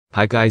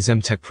Hi guys,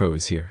 MTech Pro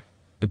is here.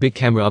 A big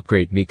camera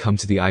upgrade may come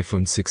to the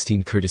iPhone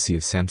 16 courtesy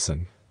of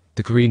Samsung.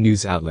 The Korean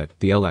news outlet,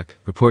 the Elec,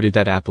 reported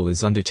that Apple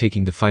is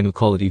undertaking the final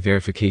quality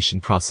verification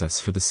process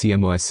for the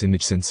CMOS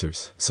Image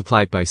Sensors,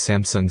 supplied by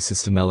Samsung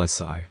System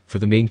LSI, for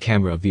the main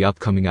camera of the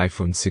upcoming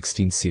iPhone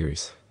 16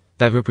 series.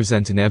 That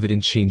represents an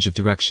evident change of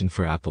direction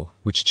for Apple,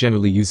 which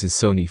generally uses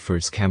Sony for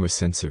its camera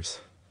sensors.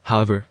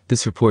 However,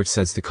 this report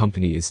says the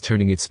company is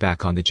turning its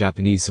back on the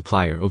Japanese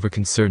supplier over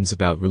concerns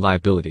about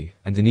reliability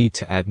and the need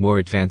to add more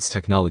advanced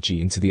technology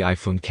into the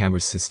iPhone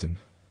camera system.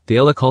 The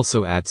Elec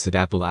also adds that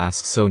Apple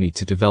asked Sony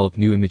to develop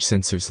new image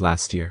sensors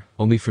last year,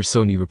 only for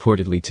Sony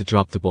reportedly to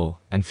drop the ball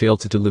and fail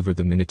to deliver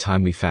them in a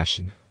timely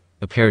fashion.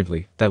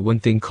 Apparently, that one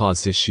thing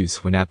caused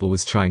issues when Apple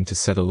was trying to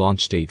set a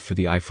launch date for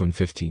the iPhone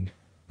 15.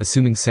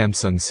 Assuming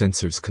Samsung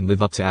sensors can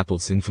live up to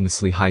Apple's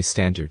infamously high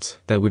standards,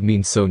 that would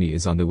mean Sony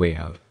is on the way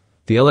out.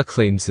 The Elec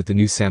claims that the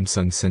new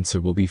Samsung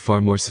sensor will be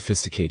far more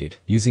sophisticated,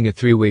 using a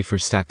 3-wafer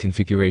stack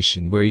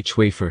configuration where each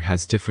wafer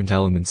has different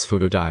elements: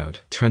 photodiode,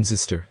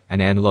 transistor,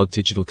 and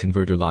analog-digital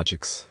converter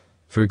logics.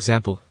 For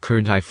example,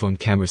 current iPhone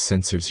camera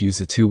sensors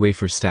use a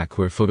 2-wafer stack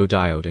where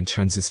photodiode and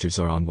transistors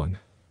are on one.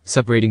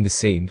 Separating the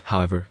same,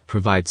 however,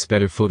 provides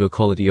better photo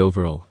quality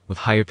overall, with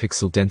higher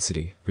pixel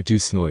density,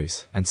 reduced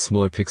noise, and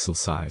smaller pixel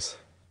size.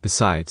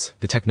 Besides,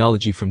 the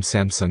technology from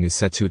Samsung is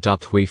set to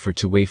adopt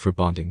wafer-to-wafer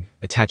bonding,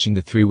 attaching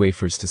the 3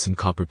 wafers to some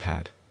copper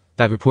pad.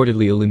 That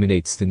reportedly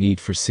eliminates the need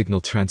for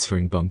signal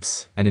transferring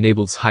bumps, and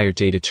enables higher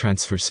data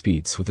transfer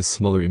speeds with a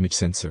smaller image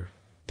sensor.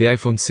 The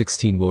iPhone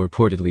 16 will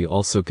reportedly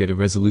also get a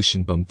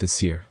resolution bump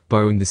this year,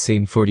 borrowing the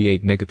same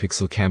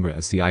 48-megapixel camera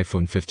as the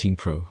iPhone 15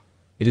 Pro.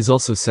 It is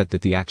also said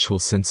that the actual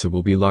sensor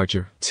will be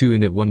larger, 2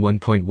 at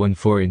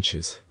 1.14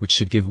 inches, which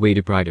should give way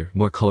to brighter,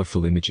 more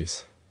colorful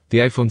images. The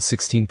iPhone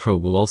 16 Pro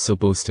will also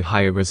boast a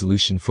higher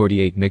resolution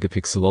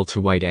 48-megapixel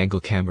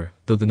ultra-wide-angle camera,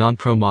 though the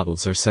non-Pro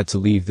models are set to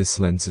leave this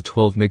lens at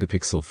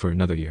 12-megapixel for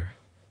another year.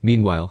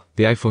 Meanwhile,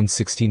 the iPhone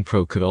 16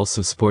 Pro could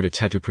also sport a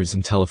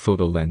tetraprism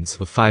telephoto lens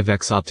with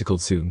 5x optical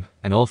zoom,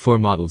 and all 4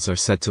 models are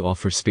set to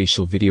offer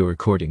spatial video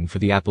recording for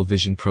the Apple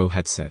Vision Pro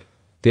headset.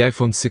 The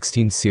iPhone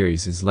 16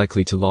 series is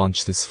likely to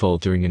launch this fall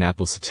during an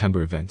Apple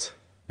September event.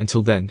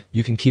 Until then,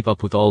 you can keep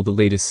up with all the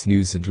latest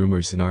news and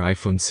rumors in our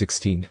iPhone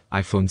 16,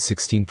 iPhone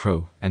 16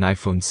 Pro, and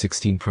iPhone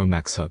 16 Pro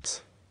Max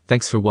hubs.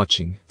 Thanks for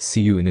watching,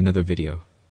 see you in another video.